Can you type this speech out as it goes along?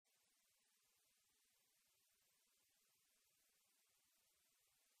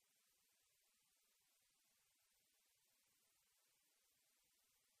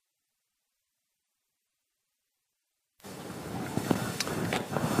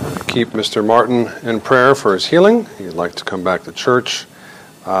keep Mr. Martin in prayer for his healing. He'd like to come back to church.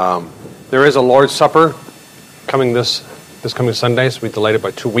 There is a Lord's Supper coming this coming Sunday, so we delayed it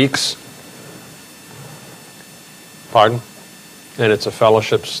by 2 weeks. Pardon? And it's a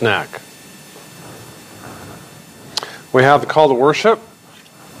fellowship snack. We have the call to worship,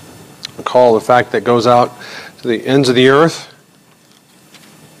 a call, the fact that goes out to the ends of the earth.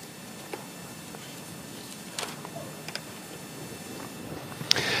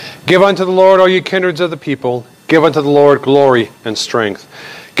 Give unto the Lord, all ye kindreds of the people. Give unto the Lord glory and strength.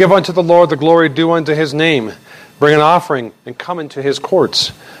 Give unto the Lord the glory due unto his name. Bring an offering and come into his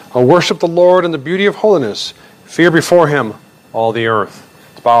courts. Worship the Lord in the beauty of holiness. Fear before him all the earth.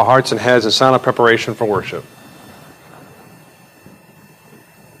 Let's bow our hearts and heads in silent preparation for worship.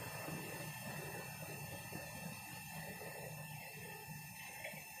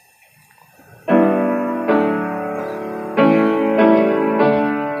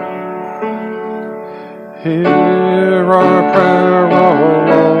 Hear our prayer, O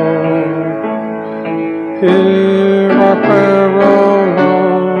Lord. Hear our prayer, O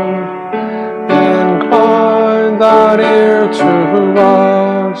Lord. Incline thine ear to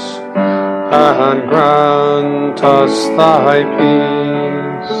us, and grant us thy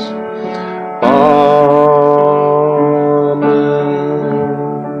peace. Amen.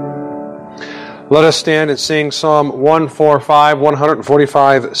 Let us stand and sing Psalm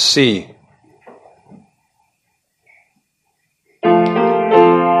 145C.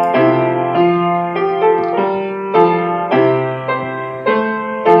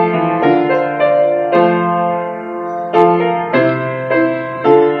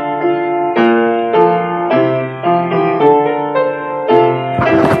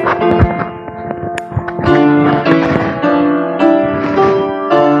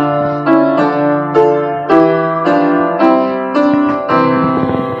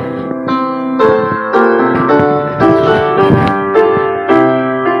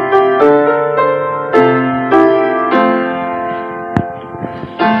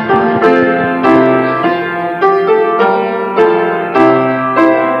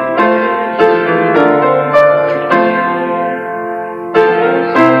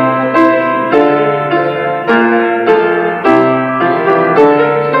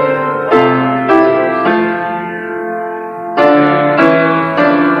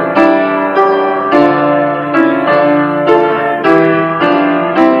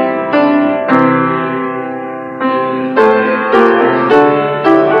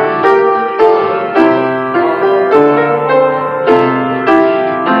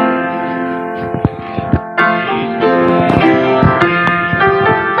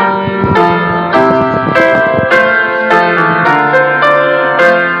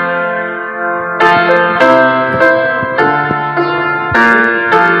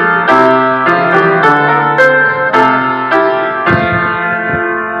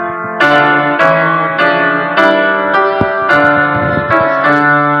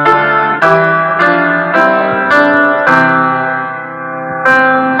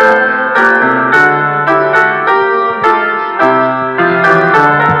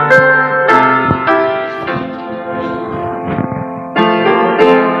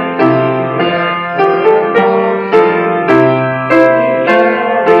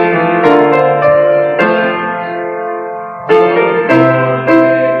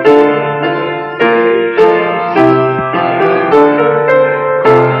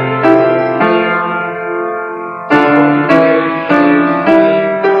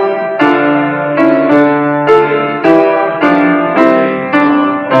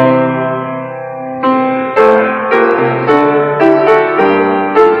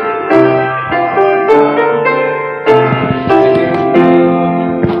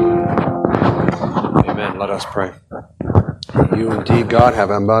 God,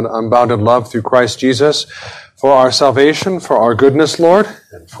 have unbounded love through Christ Jesus for our salvation, for our goodness, Lord,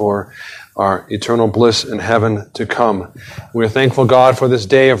 and for our eternal bliss in heaven to come. We are thankful, God, for this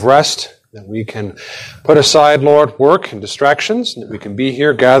day of rest, that we can put aside, Lord, work and distractions, and that we can be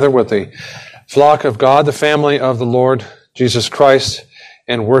here, gather with the flock of God, the family of the Lord Jesus Christ,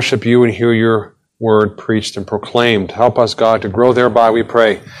 and worship you and hear your word preached and proclaimed. Help us, God, to grow thereby, we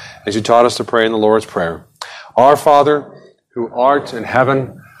pray, as you taught us to pray in the Lord's Prayer. Our Father, who art in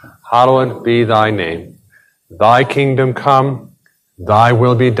heaven, hallowed be thy name. Thy kingdom come, thy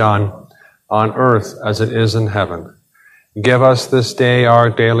will be done, on earth as it is in heaven. Give us this day our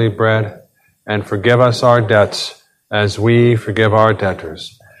daily bread, and forgive us our debts, as we forgive our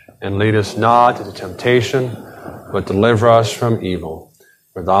debtors. And lead us not into temptation, but deliver us from evil.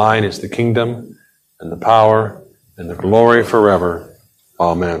 For thine is the kingdom, and the power, and the glory forever.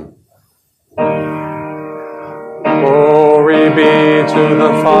 Amen. Glory be to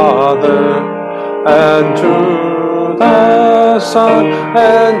the Father, and to the Son,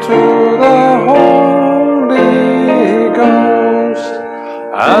 and to the Holy Ghost,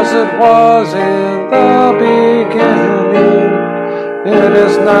 as it was in the beginning, it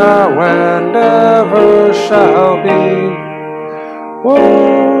is now and ever shall be,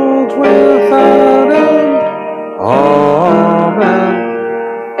 world without end. Amen.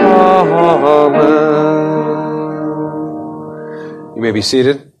 Amen. You may be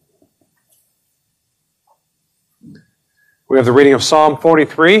seated. We have the reading of Psalm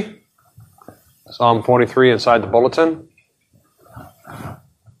 43. Psalm 43 inside the bulletin.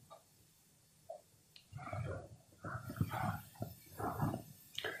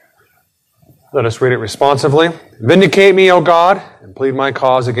 Let us read it responsively. Vindicate me, O God, and plead my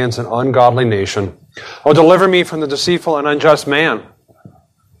cause against an ungodly nation. O deliver me from the deceitful and unjust man.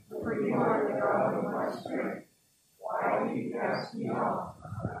 For you are the God of my strength. Why do you cast me off?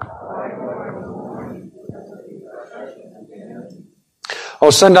 Why go I mourning because of the oppression of the enemy? O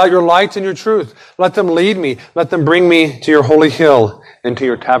send out your light and your truth. Let them lead me. Let them bring me to your holy hill and to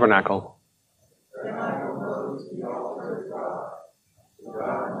your tabernacle. Then I will go to the altar of God, to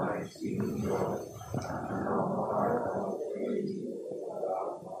God my exceeding joy.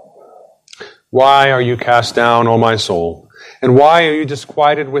 Why are you cast down, O my soul? And why are you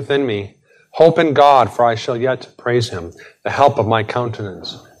disquieted within me? Hope in God, for I shall yet praise him, the help of my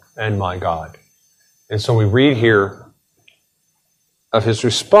countenance and my God. And so we read here of his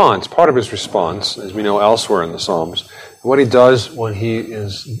response, part of his response, as we know elsewhere in the Psalms, what he does when he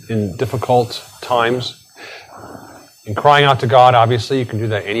is in difficult times. In crying out to God, obviously, you can do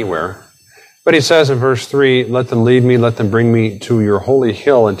that anywhere. But he says in verse 3, let them lead me, let them bring me to your holy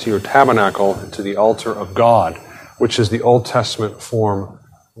hill and to your tabernacle and to the altar of God, which is the Old Testament form of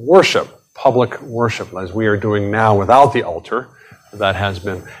worship, public worship, as we are doing now without the altar that has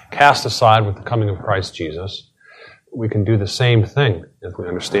been cast aside with the coming of Christ Jesus. We can do the same thing if we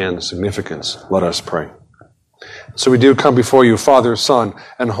understand the significance. Let us pray. So we do come before you, Father, Son,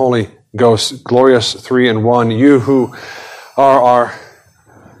 and Holy Ghost, glorious three in one, you who are our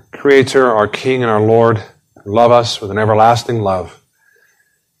Creator, our King, and our Lord, love us with an everlasting love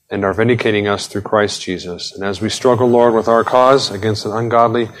and are vindicating us through Christ Jesus. And as we struggle, Lord, with our cause against an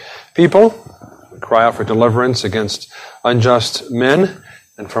ungodly people, we cry out for deliverance against unjust men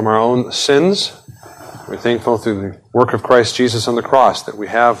and from our own sins. We're thankful through the work of Christ Jesus on the cross that we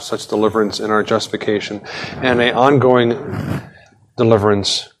have such deliverance in our justification and an ongoing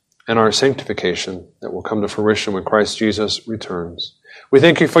deliverance in our sanctification that will come to fruition when Christ Jesus returns. We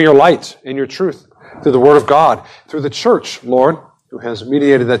thank you for your light and your truth through the Word of God, through the church, Lord, who has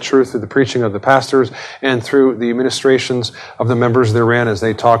mediated that truth through the preaching of the pastors and through the ministrations of the members therein as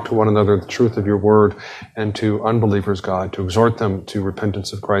they talk to one another the truth of your Word, and to unbelievers, God, to exhort them to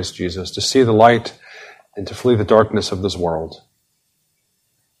repentance of Christ Jesus, to see the light and to flee the darkness of this world.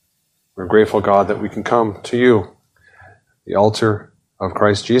 We're grateful, God, that we can come to you, the altar of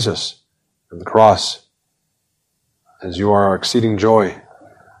Christ Jesus and the cross, as you are our exceeding joy.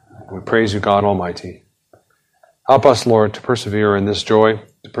 We praise you, God Almighty. Help us, Lord, to persevere in this joy,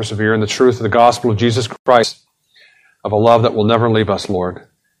 to persevere in the truth of the gospel of Jesus Christ, of a love that will never leave us, Lord,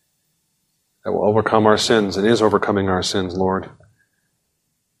 that will overcome our sins and is overcoming our sins, Lord.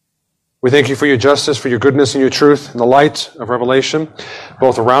 We thank you for your justice, for your goodness and your truth, and the light of revelation,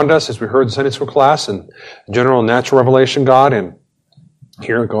 both around us, as we heard in Sunday school class, and general and natural revelation, God, and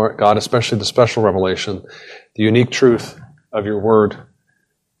here, God, especially the special revelation, the unique truth of your word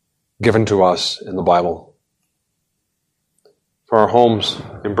given to us in the Bible. For our homes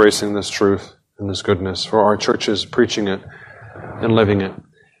embracing this truth and this goodness, for our churches preaching it and living it.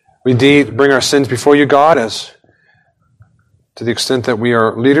 We indeed bring our sins before you, God, as to the extent that we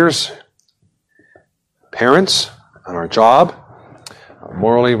are leaders, parents, on our job,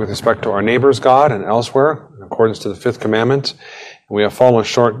 morally with respect to our neighbors, God, and elsewhere, in accordance to the fifth commandment. We have fallen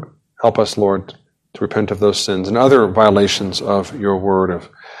short. Help us, Lord, to repent of those sins and other violations of your word, of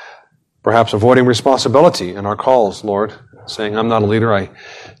perhaps avoiding responsibility in our calls, Lord, saying, I'm not a leader, I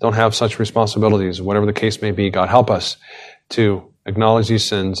don't have such responsibilities, whatever the case may be. God, help us to acknowledge these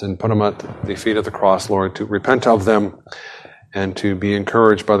sins and put them at the feet of the cross, Lord, to repent of them and to be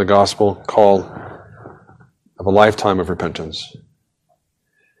encouraged by the gospel call of a lifetime of repentance.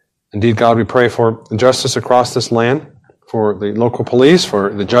 Indeed, God, we pray for justice across this land, for the local police,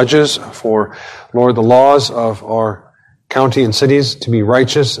 for the judges, for, Lord, the laws of our county and cities to be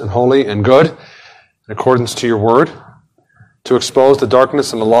righteous and holy and good in accordance to your word, to expose the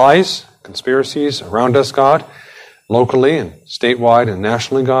darkness and the lies, conspiracies around us, God, locally and statewide and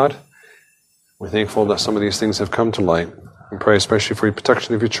nationally, God, We're thankful that some of these things have come to light. We pray especially for your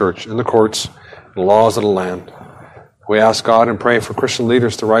protection of your church in the courts, the laws of the land. We ask God and pray for Christian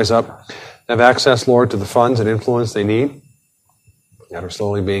leaders to rise up, have access, Lord, to the funds and influence they need that are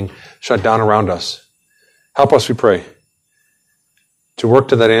slowly being shut down around us. Help us, we pray, to work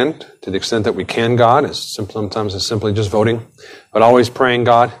to that end to the extent that we can, God, sometimes as simply just voting, but always praying,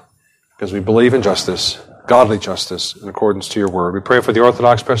 God, because we believe in justice, godly justice, in accordance to your word. We pray for the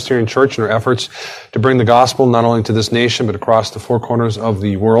Orthodox Presbyterian Church and her efforts to bring the gospel not only to this nation, but across the four corners of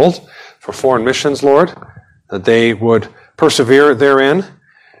the world, for foreign missions, Lord, that they would persevere therein,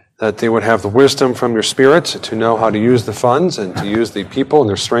 that they would have the wisdom from your Spirit to know how to use the funds and to use the people and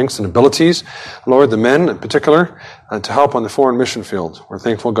their strengths and abilities, Lord, the men in particular, to help on the foreign mission field. We're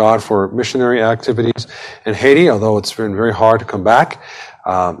thankful, God, for missionary activities in Haiti, although it's been very hard to come back,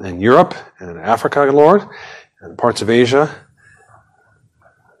 in Europe and in Africa, Lord, and parts of Asia.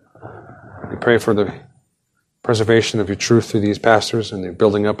 We pray for the preservation of your truth through these pastors and the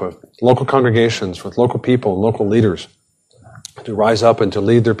building up of local congregations with local people and local leaders to rise up and to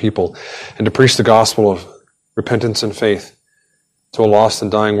lead their people and to preach the gospel of repentance and faith to a lost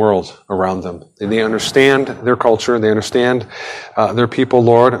and dying world around them. And they understand their culture, they understand their people,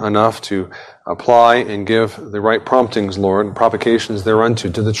 Lord, enough to apply and give the right promptings, Lord, and provocations thereunto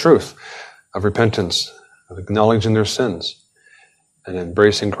to the truth of repentance, of acknowledging their sins, and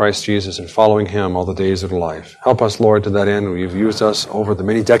embracing Christ Jesus and following him all the days of their life. Help us, Lord, to that end. You've used us over the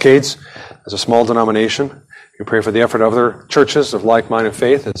many decades as a small denomination. We pray for the effort of other churches of like-minded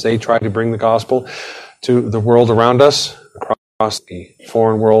faith as they try to bring the gospel to the world around us, across the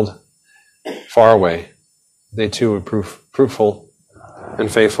foreign world far away. They too would prove fruitful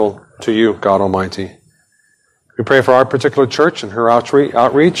and faithful to you, God Almighty. We pray for our particular church and her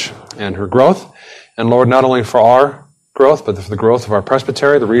outreach and her growth. And Lord, not only for our growth, but for the growth of our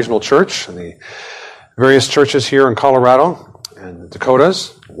presbytery, the regional church, and the various churches here in Colorado and the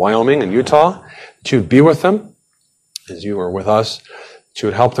Dakotas, Wyoming and Utah, that you would be with them as you are with us, that you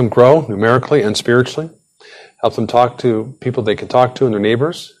would help them grow numerically and spiritually, help them talk to people they can talk to and their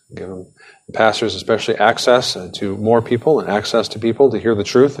neighbors, give them, the pastors especially, access to more people and access to people to hear the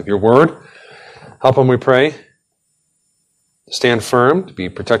truth of your word. Help them, we pray, to stand firm, to be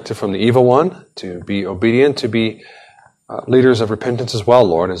protected from the evil one, to be obedient, to be leaders of repentance as well,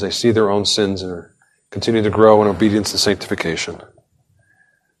 Lord, as they see their own sins and continue to grow in obedience and sanctification.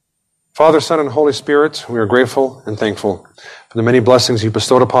 Father, Son, and Holy Spirit, we are grateful and thankful for the many blessings you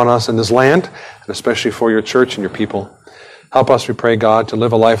bestowed upon us in this land, and especially for your church and your people. Help us, we pray, God, to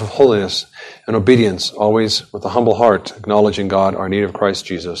live a life of holiness and obedience, always with a humble heart, acknowledging, God, our need of Christ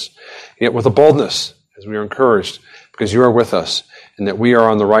Jesus, yet with a boldness, as we are encouraged, because you are with us, and that we are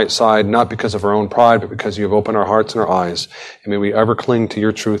on the right side, not because of our own pride, but because you have opened our hearts and our eyes. And may we ever cling to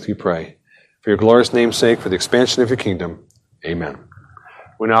your truth, we pray. For your glorious name's sake, for the expansion of your kingdom. Amen.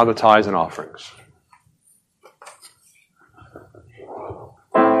 We now the tithes and offerings.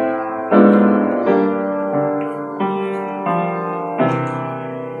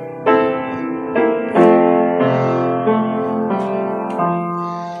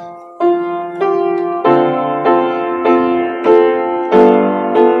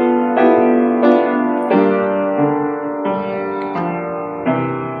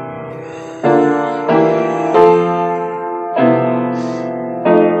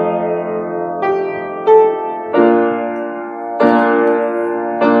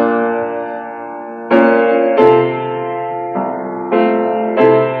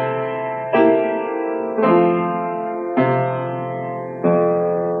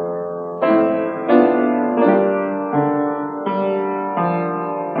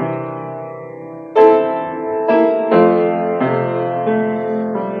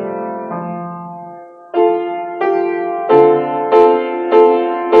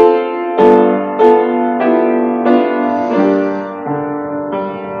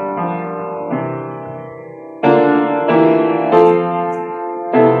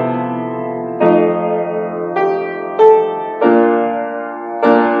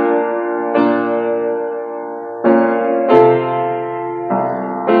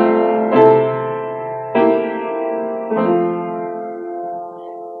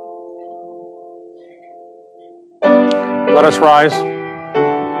 Let us rise.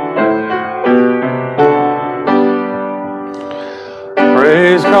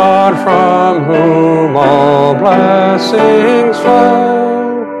 Praise God from whom all blessings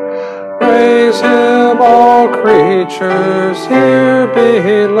flow. Praise him, all creatures here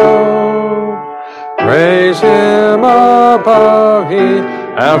below. Praise him above, ye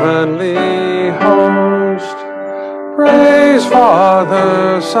heavenly host. Praise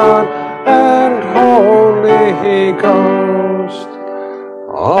Father, Son, and Holy Ghost.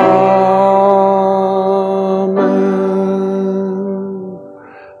 Amen.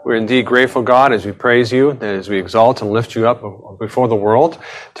 We're indeed grateful, God, as we praise you, and as we exalt and lift you up before the world,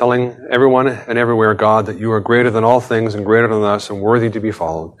 telling everyone and everywhere, God, that you are greater than all things and greater than us and worthy to be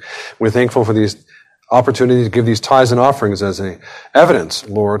followed. We're thankful for these opportunities to give these tithes and offerings as an evidence,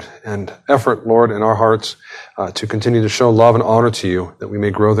 Lord, and effort, Lord, in our hearts to continue to show love and honor to you, that we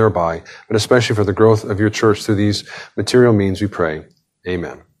may grow thereby, but especially for the growth of your church through these material means, we pray.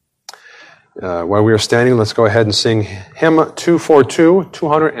 Amen. While we are standing, let's go ahead and sing hymn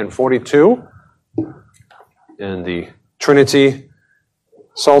 242 in the Trinity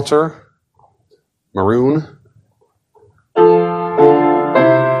Psalter, maroon.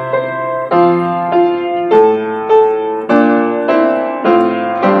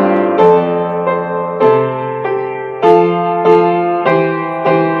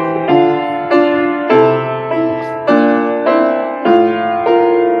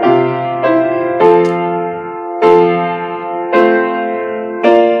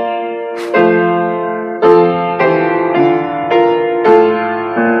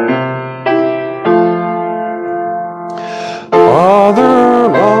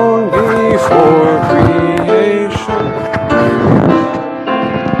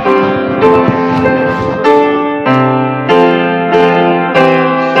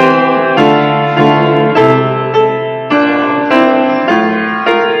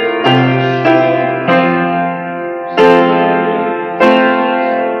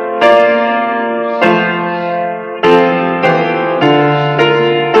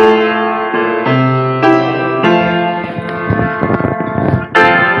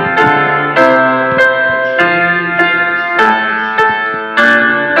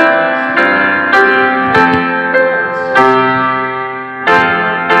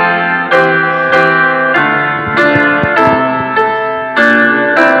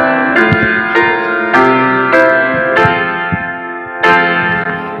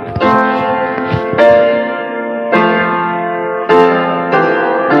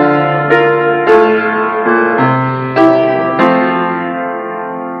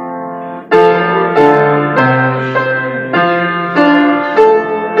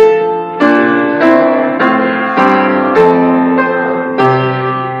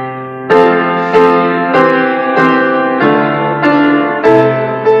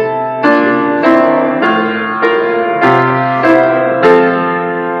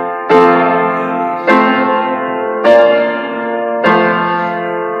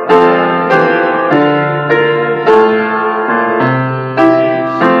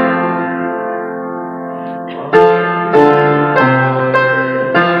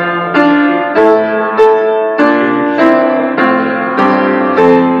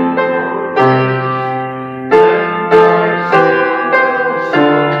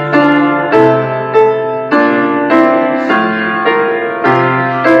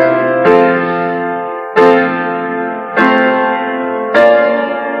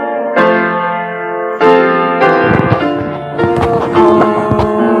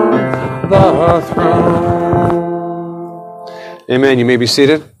 Amen. You may be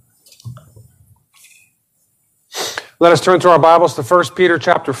seated. Let us turn to our Bibles to 1 Peter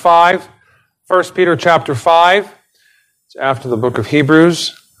chapter 5. 1 Peter chapter 5. It's after the book of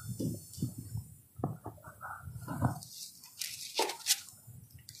Hebrews.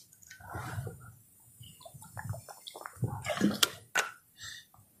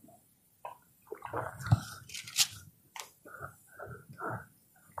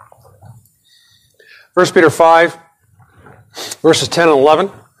 First Peter 5, verses 10 and 11.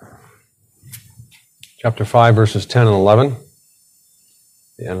 Chapter 5, verses 10 and 11.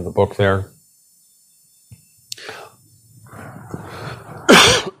 The end of the book there.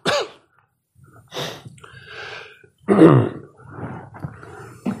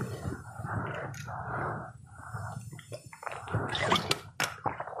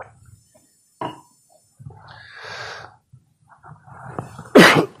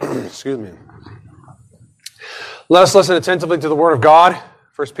 Excuse me. Let us listen attentively to the Word of God.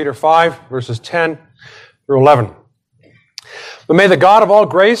 1 Peter 5, verses 10 through 11. But may the God of all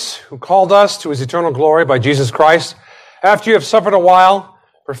grace, who called us to his eternal glory by Jesus Christ, after you have suffered a while,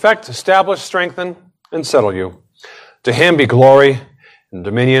 perfect, establish, strengthen, and settle you. To him be glory and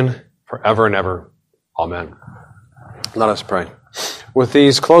dominion forever and ever. Amen. Let us pray. With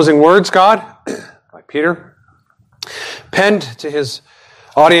these closing words, God, by Peter, penned to his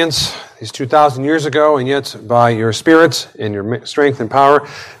audience these 2,000 years ago, and yet by your Spirit and your strength and power,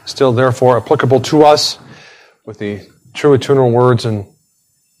 still therefore applicable to us with the true eternal words and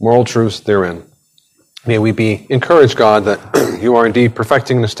moral truths therein. May we be encouraged, God, that you are indeed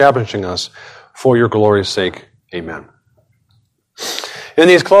perfecting and establishing us for your glorious sake. Amen. In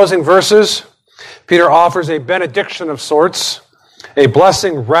these closing verses, Peter offers a benediction of sorts, a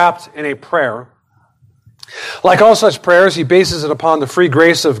blessing wrapped in a prayer. Like all such prayers, he bases it upon the free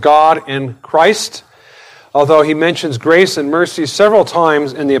grace of God in Christ. Although he mentions grace and mercy several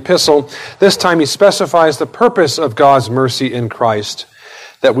times in the epistle, this time he specifies the purpose of God's mercy in Christ,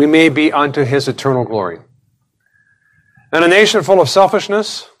 that we may be unto his eternal glory. In a nation full of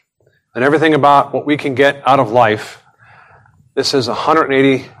selfishness and everything about what we can get out of life, this is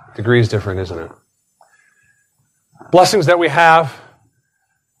 180 degrees different, isn't it? Blessings that we have,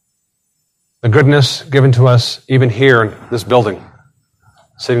 the goodness given to us even here in this building,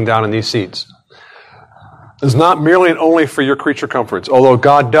 sitting down in these seats, is not merely and only for your creature comforts, although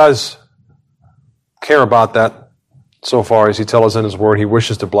God does care about that so far as he tells us in his word. He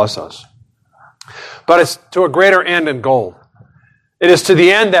wishes to bless us. But it's to a greater end and goal. It is to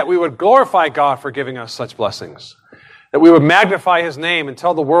the end that we would glorify God for giving us such blessings, that we would magnify his name and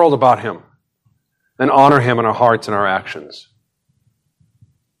tell the world about him and honor him in our hearts and our actions.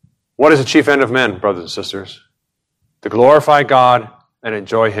 What is the chief end of men, brothers and sisters? To glorify God and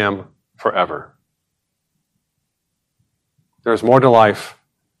enjoy him forever. There is more to life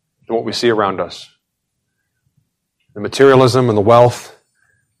than what we see around us. The materialism and the wealth,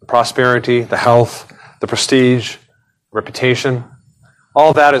 the prosperity, the health, the prestige, reputation,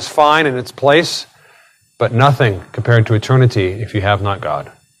 all that is fine in its place, but nothing compared to eternity if you have not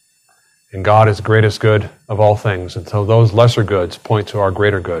God. And God is the greatest good of all things, and so those lesser goods point to our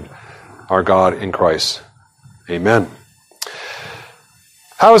greater good, our God in Christ. Amen.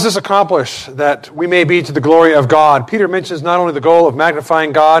 How is this accomplished, that we may be to the glory of God? Peter mentions not only the goal of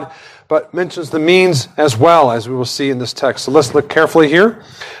magnifying God, but mentions the means as well, as we will see in this text. So let's look carefully here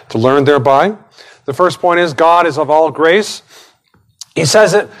to learn thereby. The first point is God is of all grace. He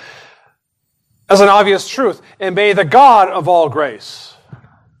says it as an obvious truth. And may the God of all grace,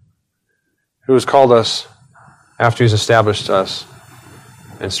 who has called us after he's established us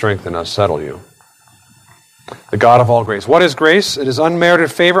and strengthened us, settle you. The God of all grace. What is grace? It is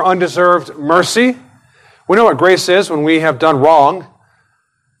unmerited favor, undeserved mercy. We know what grace is when we have done wrong,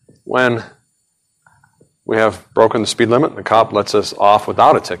 when we have broken the speed limit and the cop lets us off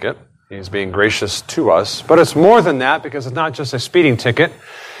without a ticket. He's being gracious to us. But it's more than that, because it's not just a speeding ticket.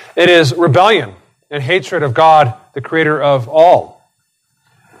 It is rebellion and hatred of God, the creator of all.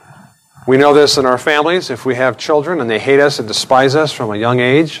 We know this in our families. If we have children and they hate us and despise us from a young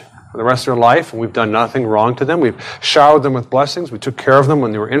age for the rest of their life, and we've done nothing wrong to them, we've showered them with blessings, we took care of them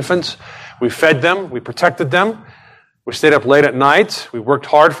when they were infants, we fed them, we protected them, we stayed up late at night, we worked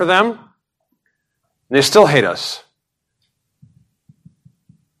hard for them, and they still hate us.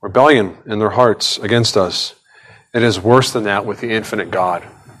 Rebellion in their hearts against us. It is worse than that with the infinite God.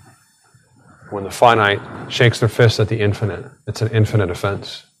 When the finite shakes their fist at the infinite, it's an infinite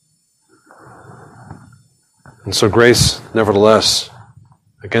offense. And so grace, nevertheless,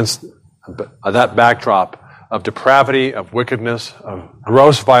 against that backdrop of depravity, of wickedness, of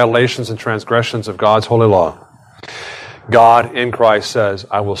gross violations and transgressions of God's holy law, God in Christ says,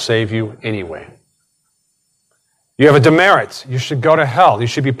 I will save you anyway. You have a demerit. You should go to hell. You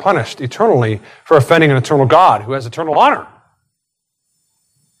should be punished eternally for offending an eternal God who has eternal honor.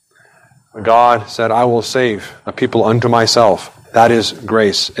 But God said, I will save a people unto myself. That is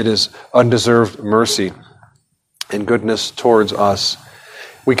grace. It is undeserved mercy and goodness towards us.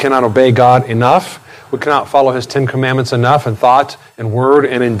 We cannot obey God enough. We cannot follow his 10 commandments enough in thought and word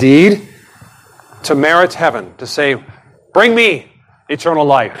and in deed to merit heaven, to say, bring me eternal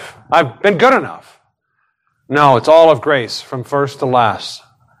life. I've been good enough. No, it's all of grace from first to last.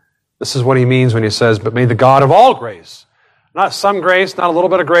 This is what he means when he says, but may the God of all grace, not some grace, not a little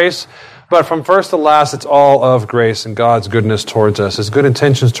bit of grace, but from first to last, it's all of grace and God's goodness towards us, his good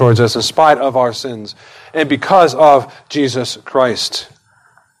intentions towards us in spite of our sins and because of Jesus Christ.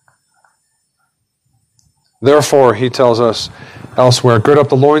 Therefore, he tells us elsewhere, gird up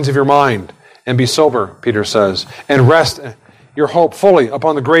the loins of your mind and be sober, Peter says, and rest your hope fully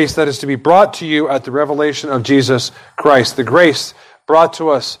upon the grace that is to be brought to you at the revelation of Jesus Christ. The grace brought to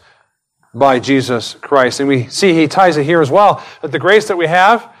us by Jesus Christ. And we see he ties it here as well, that the grace that we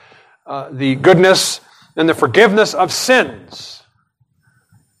have, the goodness and the forgiveness of sins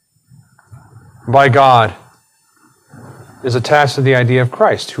by God is attached to the idea of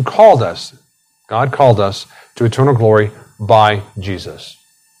Christ, who called us. God called us to eternal glory by Jesus.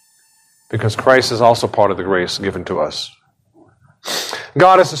 Because Christ is also part of the grace given to us.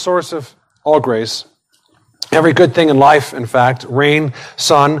 God is the source of all grace. Every good thing in life, in fact, rain,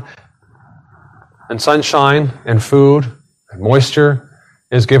 sun, and sunshine and food and moisture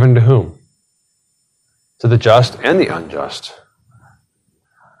is given to whom? To the just and the unjust.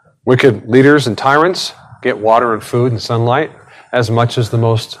 Wicked leaders and tyrants get water and food and sunlight as much as the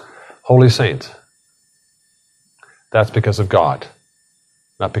most holy saint. That's because of God,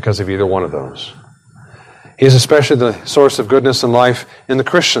 not because of either one of those. He is especially the source of goodness and life in the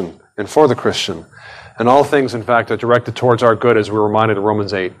Christian and for the Christian. And all things, in fact, are directed towards our good, as we're reminded in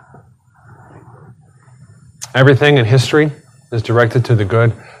Romans 8. Everything in history is directed to the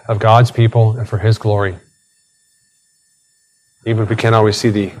good of God's people and for His glory. Even if we can't always see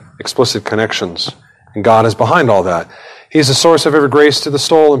the explicit connections. And God is behind all that. He is the source of every grace to the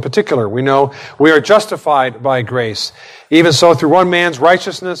soul in particular. We know we are justified by grace. Even so, through one man's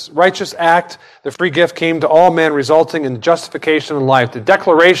righteous act, the free gift came to all men, resulting in justification and life. The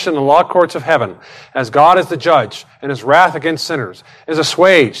declaration in the law courts of heaven, as God is the judge, and His wrath against sinners, is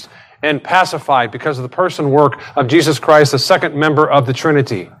assuaged and pacified because of the person and work of Jesus Christ, the second member of the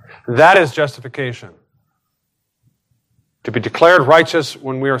Trinity. That is justification. To be declared righteous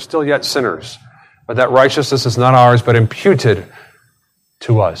when we are still yet sinners. But that righteousness is not ours, but imputed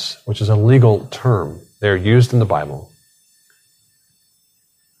to us, which is a legal term. They are used in the Bible.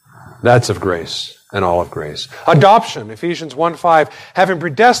 That's of grace, and all of grace. Adoption, Ephesians 1:5, having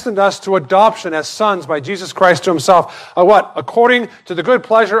predestined us to adoption as sons by Jesus Christ to Himself. What? According to the good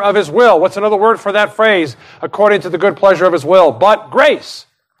pleasure of His will. What's another word for that phrase? According to the good pleasure of His will. But grace,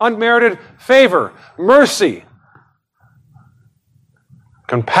 unmerited favor, mercy,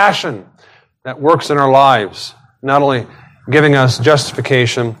 compassion that works in our lives, not only giving us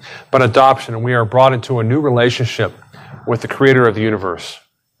justification, but adoption, and we are brought into a new relationship with the Creator of the universe.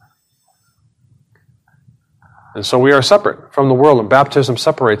 And so we are separate from the world, and baptism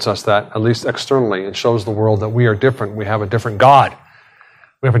separates us that, at least externally, and shows the world that we are different. We have a different God.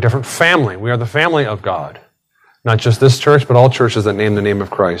 We have a different family. We are the family of God. Not just this church, but all churches that name the name of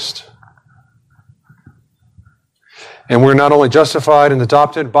Christ. And we're not only justified and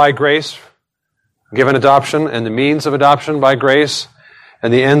adopted by grace, given adoption and the means of adoption by grace,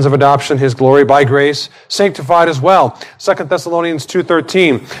 and the ends of adoption, His glory by grace, sanctified as well. 2 Thessalonians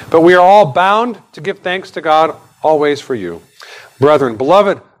 2:13. But we are all bound to give thanks to God always for you, brethren,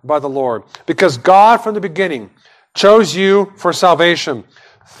 beloved by the Lord, because God from the beginning chose you for salvation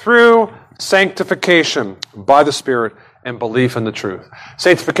through sanctification by the Spirit and belief in the truth.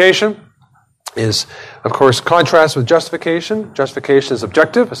 Sanctification is, of course, contrast with justification. Justification is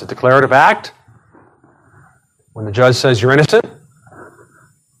objective. It's a declarative act. When the judge says you're innocent,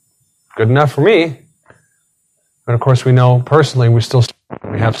 good enough for me. But of course we know personally we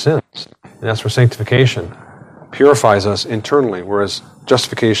have sins. And that's where sanctification purifies us internally, whereas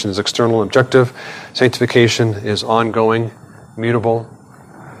justification is external and objective. Sanctification is ongoing, mutable,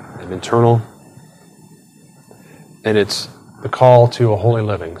 and internal. And it's the call to a holy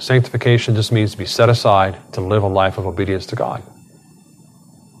living. Sanctification just means to be set aside to live a life of obedience to God.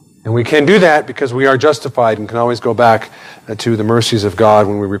 And we can do that because we are justified and can always go back to the mercies of God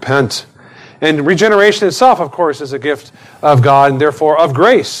when we repent. And regeneration itself, of course, is a gift of God and therefore of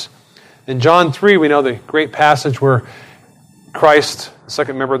grace. In John 3, we know the great passage where Christ, the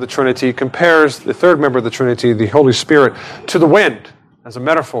second member of the Trinity, compares the third member of the Trinity, the Holy Spirit, to the wind as a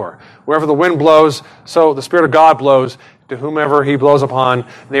metaphor. Wherever the wind blows, so the Spirit of God blows. To whomever He blows upon,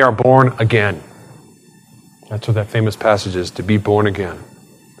 they are born again. That's what that famous passage is, to be born again.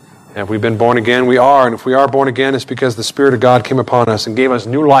 And if we've been born again, we are. And if we are born again, it's because the Spirit of God came upon us and gave us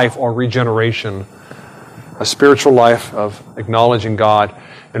new life or regeneration. A spiritual life of acknowledging God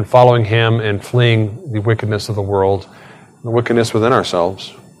and following Him and fleeing the wickedness of the world, the wickedness within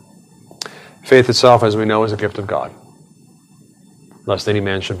ourselves. Faith itself, as we know, is a gift of God, lest any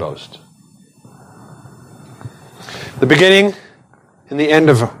man should boast. The beginning and the end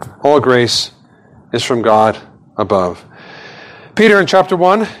of all grace is from God above. Peter in chapter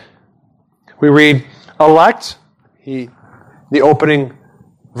 1, we read, elect, the opening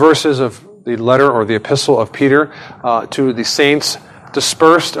verses of the letter or the epistle of Peter to the saints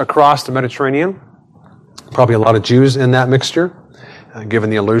dispersed across the Mediterranean. Probably a lot of Jews in that mixture, given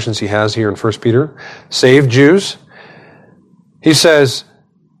the allusions he has here in 1 Peter. Saved Jews. He says,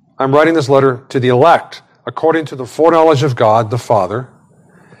 I'm writing this letter to the elect, according to the foreknowledge of God the Father,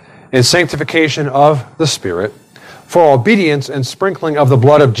 in sanctification of the Spirit, for obedience and sprinkling of the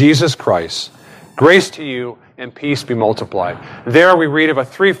blood of Jesus Christ. Grace to you and peace be multiplied. There we read of a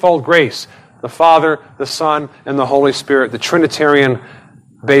threefold grace, the Father, the Son, and the Holy Spirit, the Trinitarian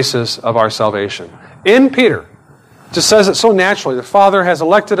basis of our salvation. In Peter, it just says it so naturally. The Father has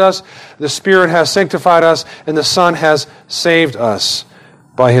elected us, the Spirit has sanctified us, and the Son has saved us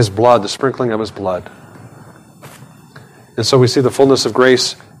by His blood, the sprinkling of His blood. And so we see the fullness of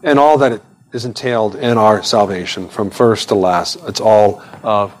grace and all that it is entailed in our salvation from first to last. It's all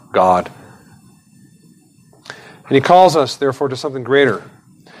of God. And He calls us, therefore, to something greater.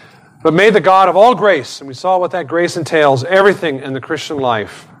 But may the God of all grace, and we saw what that grace entails, everything in the Christian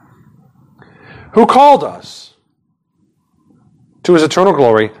life, who called us to His eternal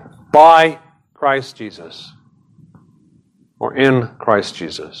glory by Christ Jesus, or in Christ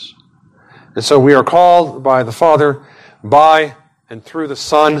Jesus. And so we are called by the Father, by and through the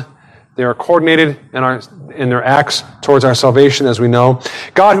Son. They are coordinated in their acts towards our salvation, as we know.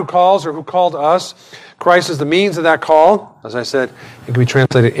 God who calls, or who called us, Christ is the means of that call. As I said, it can be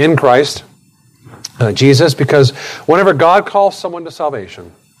translated in Christ, Jesus, because whenever God calls someone to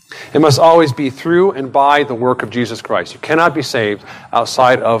salvation, it must always be through and by the work of Jesus Christ. You cannot be saved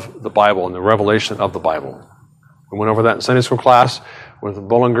outside of the Bible and the revelation of the Bible. We went over that in Sunday school class with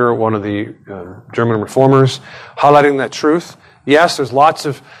Bullinger, one of the German reformers, highlighting that truth. Yes, there's lots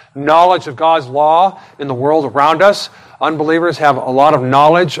of knowledge of God's law in the world around us. Unbelievers have a lot of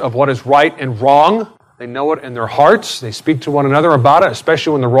knowledge of what is right and wrong. They know it in their hearts. They speak to one another about it,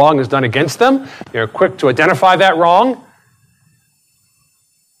 especially when the wrong is done against them. They're quick to identify that wrong.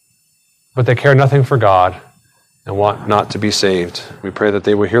 But they care nothing for God and want not to be saved. We pray that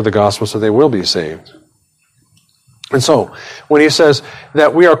they will hear the gospel so they will be saved. And so, when He says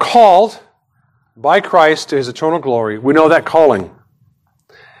that we are called by Christ to His eternal glory, we know that calling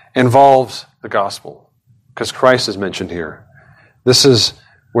involves the gospel, because Christ is mentioned here. This is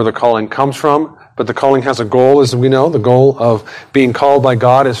where the calling comes from, but the calling has a goal, as we know. The goal of being called by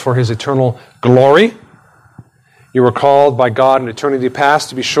God is for His eternal glory. You were called by God in eternity past,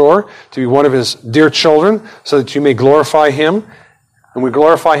 to be sure, to be one of His dear children, so that you may glorify Him. And we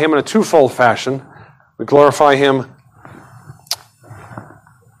glorify Him in a twofold fashion. We glorify Him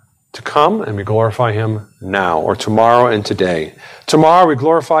to come, and we glorify Him now, or tomorrow and today. Tomorrow we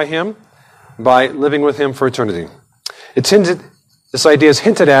glorify Him by living with Him for eternity. This idea is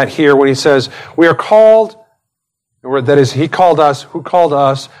hinted at here when He says, we are called, or that is, He called us, who called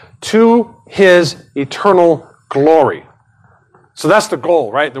us, to His eternal glory. So that's the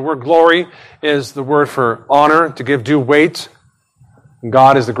goal, right? The word glory is the word for honor, to give due weight.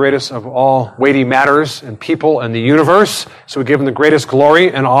 God is the greatest of all weighty matters and people in the universe, so we give Him the greatest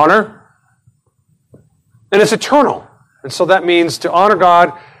glory and honor. And it's eternal. And so that means to honor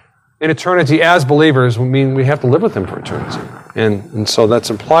God in eternity as believers would mean we have to live with Him for eternity. And so that's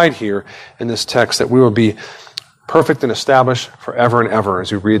implied here in this text, that we will be perfect and established forever and ever,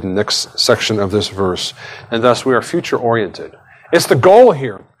 as we read the next section of this verse. And thus we are future-oriented. It's the goal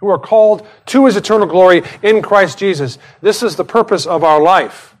here, who are called to His eternal glory in Christ Jesus. This is the purpose of our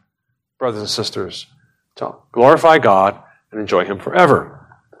life, brothers and sisters, to glorify God and enjoy Him forever.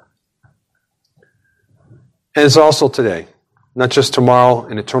 And it's also today, not just tomorrow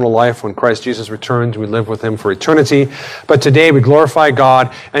in eternal life when Christ Jesus returns, we live with Him for eternity, but today we glorify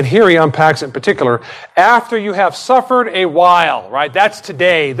God. And here He unpacks in particular, after you have suffered a while, right? That's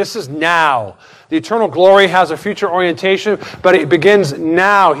today. This is now. The eternal glory has a future orientation, but it begins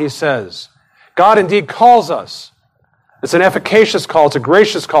now, He says. God indeed calls us. It's an efficacious call. It's a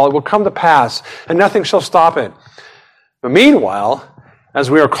gracious call. It will come to pass, and nothing shall stop it. But meanwhile, as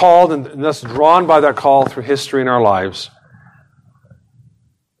we are called and thus drawn by that call through history in our lives,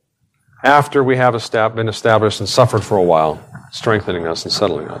 after we have been established and suffered for a while, strengthening us and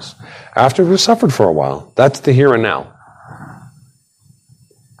settling us. After we've suffered for a while, that's the here and now.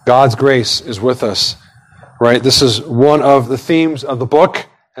 God's grace is with us, right? This is one of the themes of the book.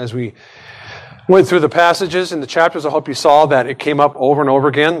 As we went through the passages in the chapters, I hope you saw that it came up over and over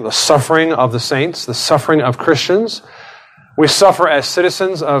again, the suffering of the saints, the suffering of Christians. We suffer as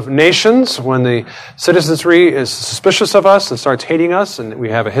citizens of nations when the citizenry is suspicious of us and starts hating us, and we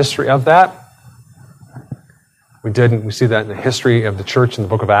have a history of that. We see that in the history of the church in the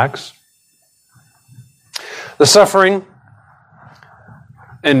book of Acts. The suffering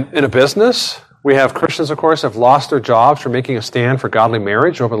in a business. We have Christians, of course, have lost their jobs for making a stand for godly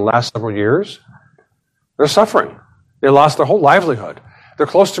marriage over the last several years. They're suffering. They lost their whole livelihood. They're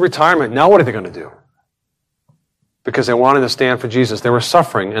close to retirement. Now what are they going to do? Because they wanted to stand for Jesus. They were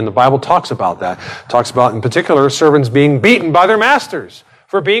suffering, and the Bible talks about that. It talks about, in particular, servants being beaten by their masters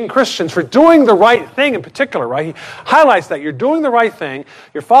for being Christians, for doing the right thing in particular, right? He highlights that. You're doing the right thing.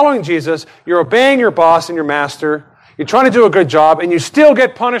 You're following Jesus. You're obeying your boss and your master. You're trying to do a good job, and you still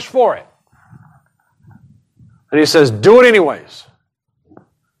get punished for it. And he says, do it anyways.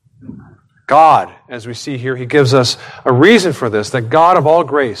 God, as we see here, He gives us a reason for this, that God of all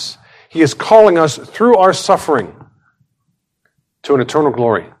grace, He is calling us through our suffering to an eternal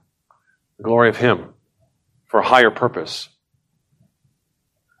glory, the glory of Him, for a higher purpose,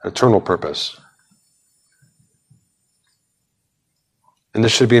 eternal purpose. And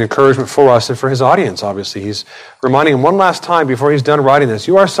this should be an encouragement for us and for his audience, obviously. He's reminding him one last time before he's done writing this.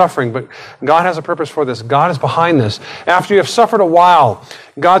 You are suffering, but God has a purpose for this. God is behind this. After you have suffered a while,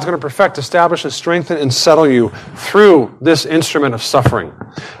 God's going to perfect, establish, and strengthen and settle you through this instrument of suffering.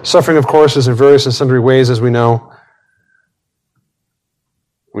 Suffering, of course, is in various and sundry ways, as we know.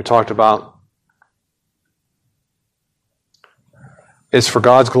 We talked about. It's for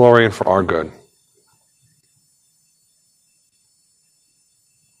God's glory and for our good.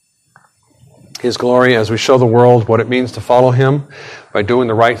 His glory as we show the world what it means to follow Him by doing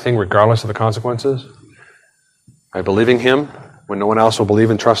the right thing regardless of the consequences, by believing Him when no one else will believe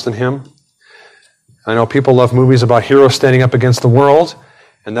and trust in Him. I know people love movies about heroes standing up against the world,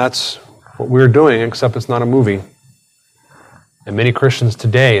 and that's what we're doing, except it's not a movie. And many Christians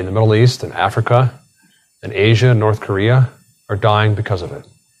today in the Middle East and Africa and Asia and North Korea are dying because of it,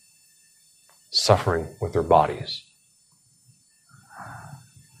 suffering with their bodies.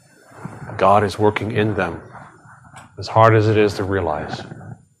 God is working in them, as hard as it is to realize.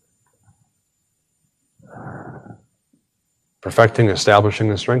 Perfecting, establishing,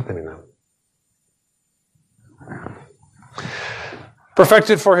 and strengthening them.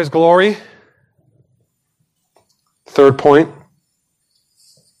 Perfected for His glory. Third point.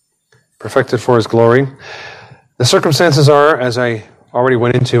 Perfected for His glory. The circumstances are, as I already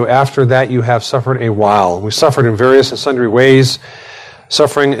went into, after that you have suffered a while. We suffered in various and sundry ways.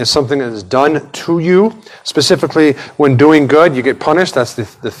 Suffering is something that is done to you. Specifically, when doing good, you get punished. That's the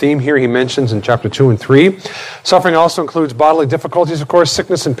theme here he mentions in chapter 2 and 3. Suffering also includes bodily difficulties, of course,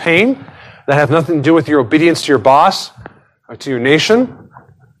 sickness and pain that have nothing to do with your obedience to your boss or to your nation.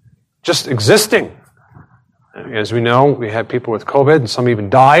 Just existing. As we know, we had people with COVID, and some even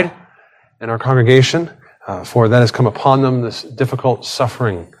died in our congregation, for that has come upon them, this difficult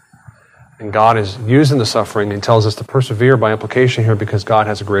suffering. And God is using the suffering and tells us to persevere by implication here because God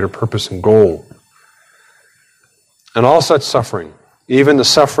has a greater purpose and goal. And all such suffering, even the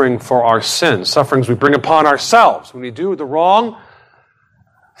suffering for our sins, sufferings we bring upon ourselves when we do the wrong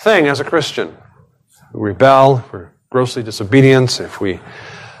thing as a Christian. We rebel, if we're grossly disobedient, if we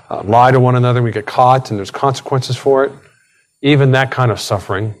lie to one another, we get caught and there's consequences for it. Even that kind of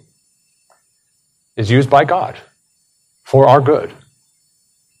suffering is used by God for our good.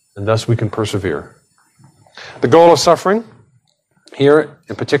 And thus we can persevere. The goal of suffering, here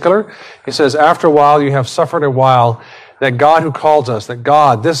in particular, he says, after a while you have suffered a while, that God who calls us, that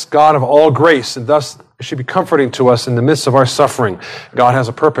God, this God of all grace, and thus it should be comforting to us in the midst of our suffering. God has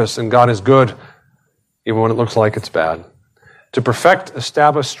a purpose and God is good, even when it looks like it's bad. To perfect,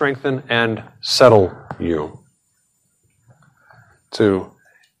 establish, strengthen, and settle you. To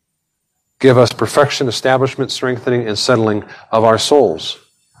give us perfection, establishment, strengthening, and settling of our souls.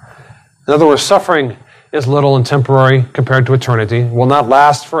 In other words, suffering is little and temporary compared to eternity, will not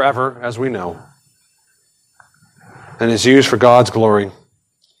last forever, as we know, and is used for God's glory.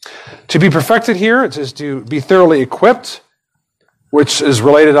 To be perfected here, it is to be thoroughly equipped, which is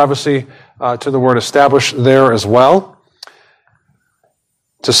related, obviously, to the word establish there as well.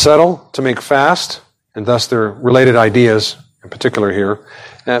 To settle, to make fast, and thus they're related ideas in particular here.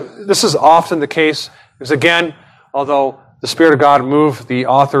 This is often the case, because again, although the Spirit of God moved the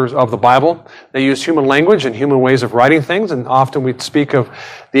authors of the Bible, they used human language and human ways of writing things, and often we speak of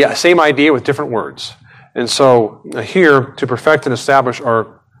the same idea with different words. And so here, to perfect and establish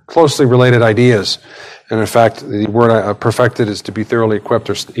are closely related ideas. And in fact, the word perfected is to be thoroughly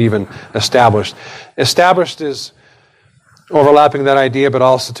equipped or even established. Established is overlapping that idea, but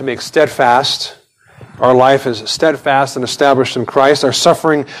also to make steadfast. Our life is steadfast and established in Christ. Our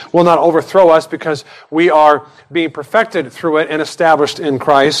suffering will not overthrow us because we are being perfected through it and established in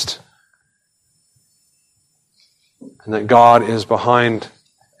Christ. And that God is behind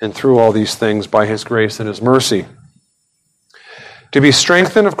and through all these things by His grace and His mercy. To be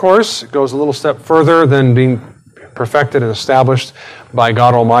strengthened, of course, goes a little step further than being perfected and established by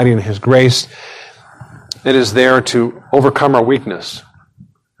God Almighty and His grace. It is there to overcome our weakness.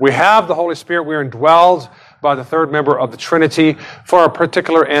 We have the Holy Spirit. We are indwelled by the third member of the Trinity for a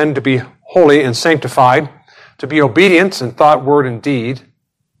particular end, to be holy and sanctified, to be obedient in thought, word, and deed.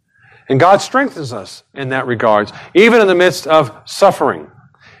 And God strengthens us in that regard, even in the midst of suffering.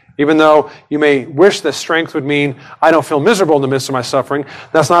 Even though you may wish that strength would mean, I don't feel miserable in the midst of my suffering,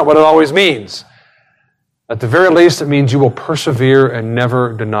 that's not what it always means. At the very least, it means you will persevere and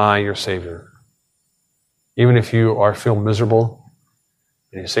never deny your Savior. Even if you feel miserable,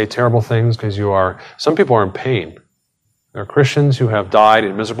 and you say terrible things because some people are in pain. There are Christians who have died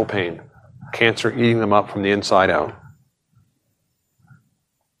in miserable pain, cancer eating them up from the inside out.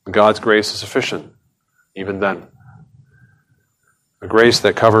 God's grace is sufficient, even then. A grace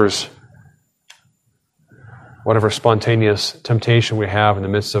that covers whatever spontaneous temptation we have in the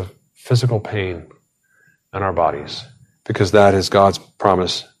midst of physical pain in our bodies, because that is God's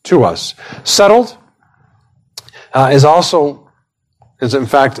promise to us. Settled is in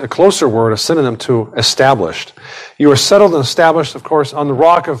fact a closer word, a synonym to established. You are settled and established, of course, on the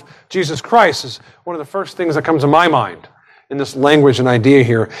rock of Jesus Christ is one of the first things that comes to my mind in this language and idea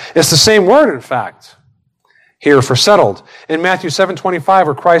here. It's the same word, in fact, here for settled. In Matthew 7:25,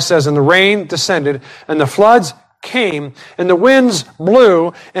 where Christ says, "And the rain descended, and the floods came, and the winds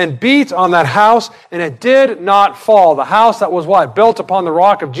blew and beat on that house, and it did not fall." The house that was what? Built upon the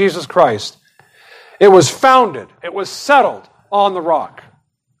rock of Jesus Christ. It was founded. It was settled on the rock.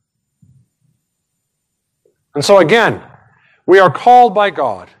 And so again, we are called by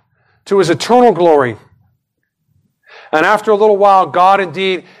God to His eternal glory. And after a little while, God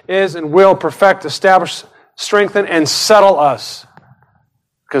indeed is and will perfect, establish, strengthen, and settle us.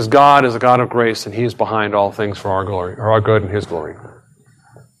 Because God is a God of grace, and He is behind all things for our glory, or our good and His glory.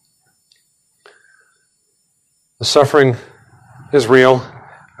 The suffering is real,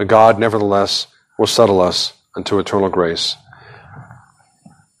 but God nevertheless will settle us unto eternal grace.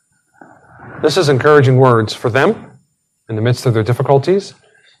 This is encouraging words for them in the midst of their difficulties,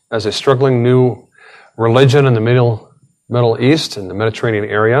 as a struggling new religion in the Middle East and the Mediterranean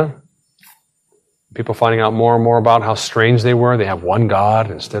area. People finding out more and more about how strange they were. They have one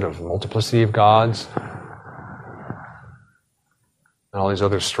God instead of a multiplicity of gods. And all these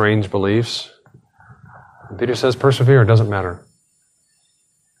other strange beliefs. And Peter says, persevere, it doesn't matter.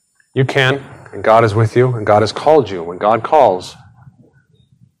 You can, and God is with you, and God has called you. When God calls,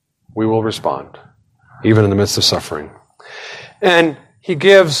 we will respond, even in the midst of suffering. And he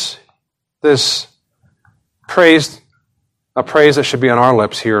gives this praise, a praise that should be on our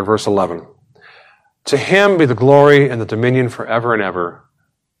lips here in verse 11. To Him be the glory and the dominion forever and ever.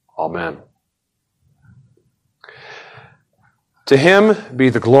 Amen. To Him be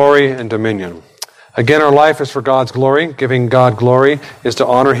the glory and dominion. Again, our life is for God's glory. Giving God glory is to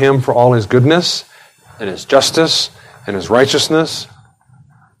honor Him for all His goodness and His justice and His righteousness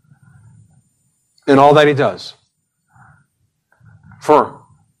and all that He does. For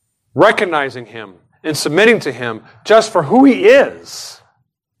recognizing Him and submitting to Him just for who He is.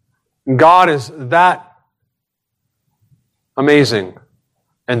 God is that amazing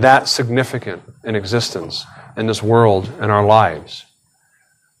and that significant in existence in this world and our lives,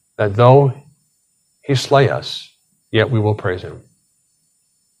 that though He slay us, yet we will praise Him.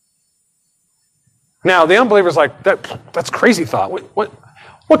 Now, the unbeliever's like, that's crazy thought.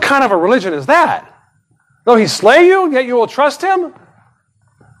 What kind of a religion is that? Though He slay you, yet you will trust Him?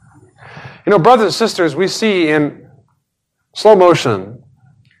 You know, brothers and sisters, we see in slow motion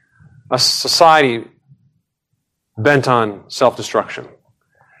a society bent on self-destruction.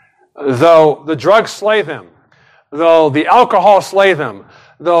 Though the drugs slay them, though the alcohol slay them,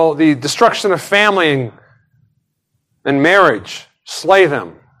 though the destruction of family and marriage slay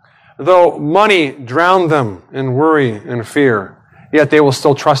them, though money drown them in worry and fear, yet they will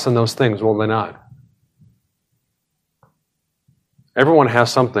still trust in those things, will they not? Everyone has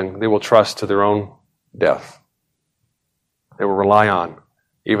something they will trust to their own death. They will rely on,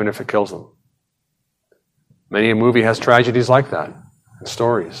 even if it kills them. Many a movie has tragedies like that, and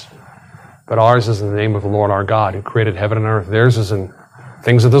stories. But ours is in the name of the Lord our God, who created heaven and earth. Theirs is in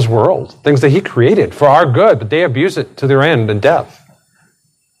things of this world, things that He created for our good, but they abuse it to their end and death.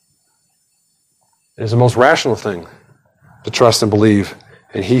 It is the most rational thing to trust and believe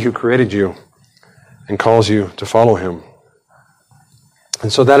in He who created you and calls you to follow Him.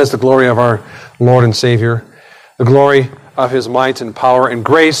 And so that is the glory of our Lord and Savior, the glory of His might and power and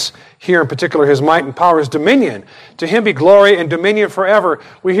grace. Here in particular, His might and power, His dominion. To Him be glory and dominion forever.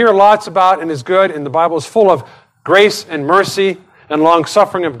 We hear lots about and is good, and the Bible is full of grace and mercy and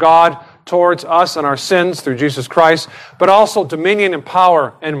long-suffering of God towards us and our sins through Jesus Christ, but also dominion and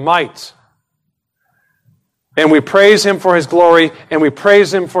power and might. And we praise Him for His glory, and we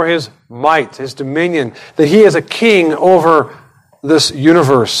praise Him for His might, His dominion, that He is a king over this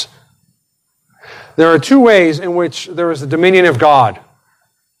universe. There are two ways in which there is the dominion of God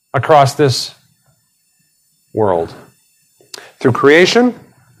across this world. Through creation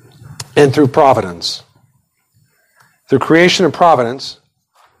and through providence. Through creation and providence,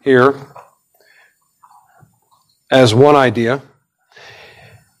 here, as one idea.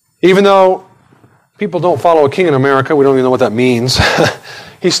 Even though people don't follow a king in America, we don't even know what that means.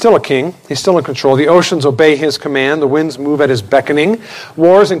 He's still a king. He's still in control. The oceans obey his command. The winds move at his beckoning.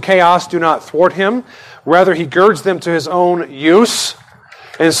 Wars and chaos do not thwart him. Rather, he girds them to his own use.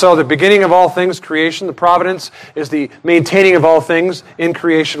 And so the beginning of all things, creation, the providence, is the maintaining of all things in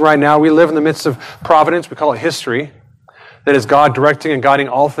creation right now. We live in the midst of providence. We call it history. That is God directing and guiding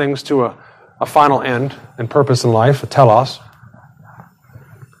all things to a final end and purpose in life, a telos.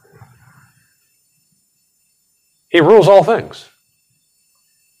 He rules all things.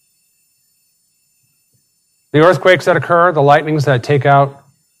 The earthquakes that occur, the lightnings that take out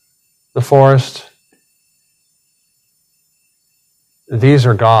the forest, these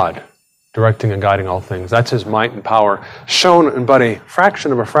are God directing and guiding all things. That's his might and power, shown in but a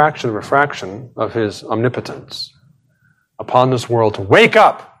fraction of a fraction of a fraction of his omnipotence upon this world to wake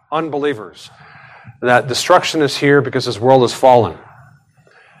up unbelievers that destruction is here because this world has fallen.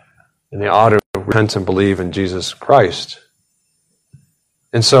 And they ought to repent and believe in Jesus Christ.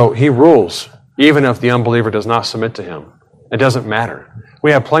 And so he rules, even if the unbeliever does not submit to him. It doesn't matter.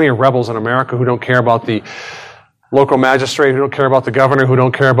 We have plenty of rebels in America who don't care about the local magistrate, who don't care about the governor, who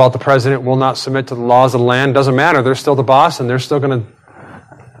don't care about the president, will not submit to the laws of the land. Doesn't matter. They're still the boss, and they're still going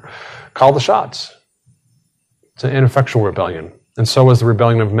to call the shots. It's an ineffectual rebellion. And so is the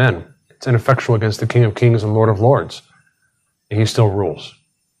rebellion of men. It's ineffectual against the King of Kings and Lord of Lords. And he still rules,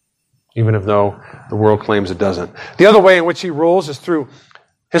 even if though the world claims it doesn't. The other way in which he rules is through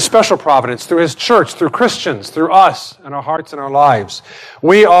his special providence, through his church, through Christians, through us and our hearts and our lives.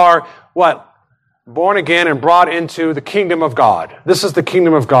 We are what? Born again and brought into the kingdom of God. This is the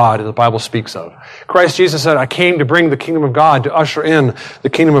kingdom of God that the Bible speaks of. Christ Jesus said, I came to bring the kingdom of God, to usher in the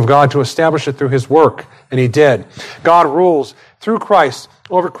kingdom of God, to establish it through his work. And he did. God rules through Christ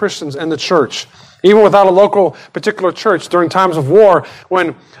over Christians and the church. Even without a local particular church, during times of war,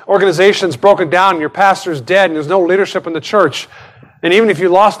 when organizations broken down and your pastor's dead and there's no leadership in the church, and even if you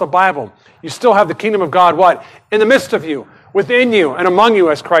lost the Bible, you still have the kingdom of God, what? In the midst of you, within you, and among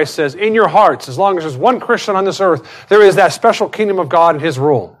you, as Christ says, in your hearts. As long as there's one Christian on this earth, there is that special kingdom of God and his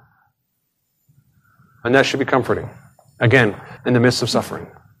rule. And that should be comforting. Again, in the midst of suffering.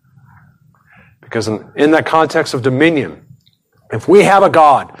 Because in that context of dominion, if we have a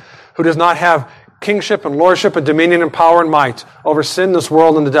God who does not have kingship and lordship and dominion and power and might over sin, this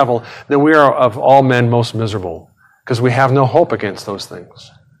world, and the devil, then we are of all men most miserable. Because we have no hope against those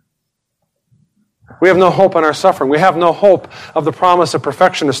things. We have no hope in our suffering. We have no hope of the promise of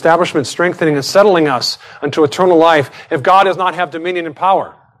perfection, establishment, strengthening, and settling us unto eternal life if God does not have dominion and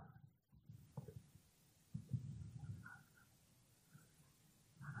power.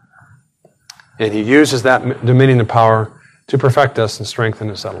 And he uses that dominion and power to perfect us and strengthen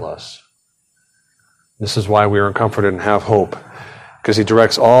and settle us. This is why we are comforted and have hope, because he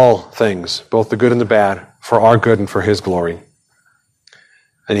directs all things, both the good and the bad, for our good and for his glory.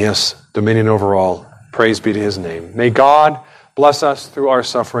 And he has dominion over all. Praise be to his name. May God bless us through our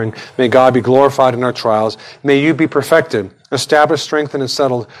suffering. May God be glorified in our trials. May you be perfected, established, strengthened, and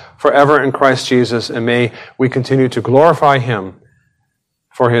settled forever in Christ Jesus. And may we continue to glorify him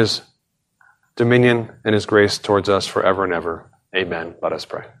for his dominion and his grace towards us forever and ever. Amen. Let us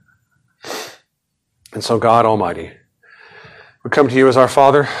pray. And so, God Almighty, we come to you as our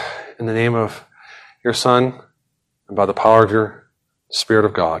Father in the name of your Son and by the power of your Spirit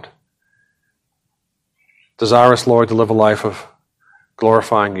of God. Desirous, Lord, to live a life of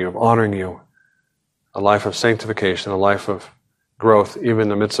glorifying you, of honoring you, a life of sanctification, a life of growth, even in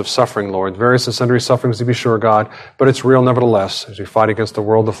the midst of suffering, Lord. Various and sundry sufferings, to be sure, God, but it's real nevertheless as we fight against the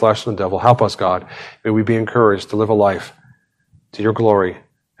world, the flesh, and the devil. Help us, God. May we be encouraged to live a life to your glory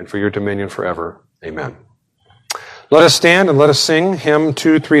and for your dominion forever. Amen. Let us stand and let us sing hymn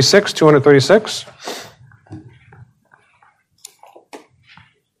 236.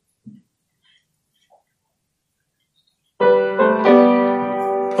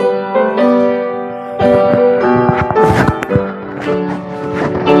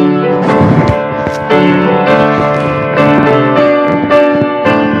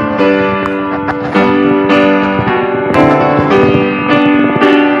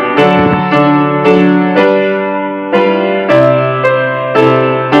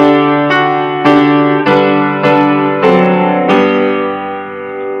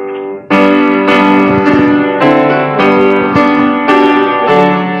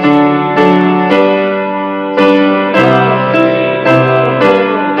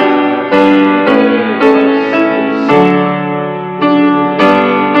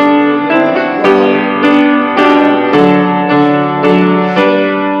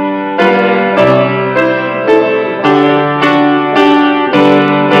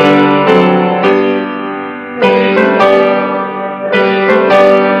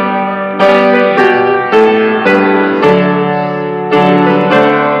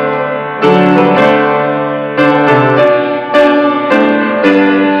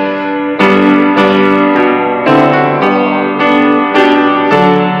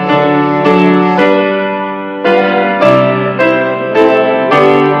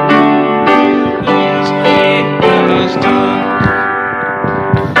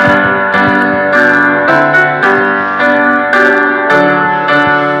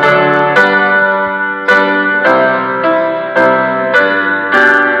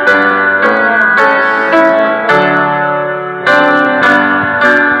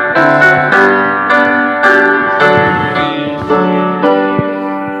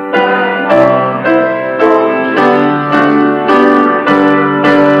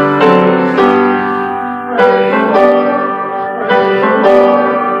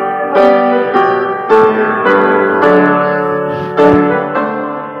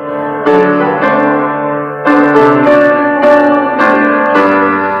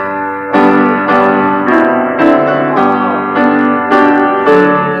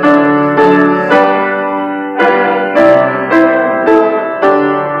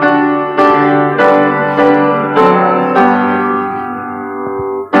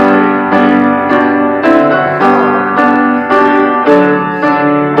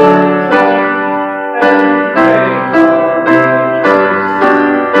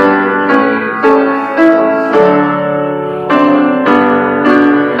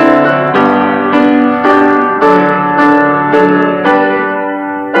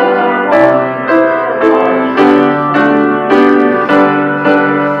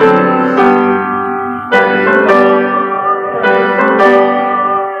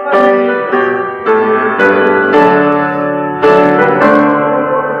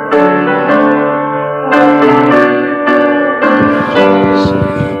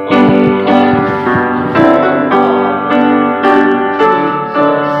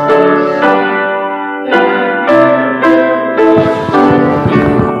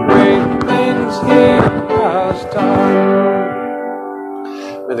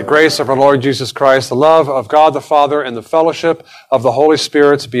 grace of our Lord Jesus Christ, the love of God the Father, and the fellowship of the Holy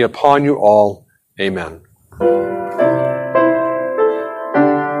Spirit be upon you all. Amen.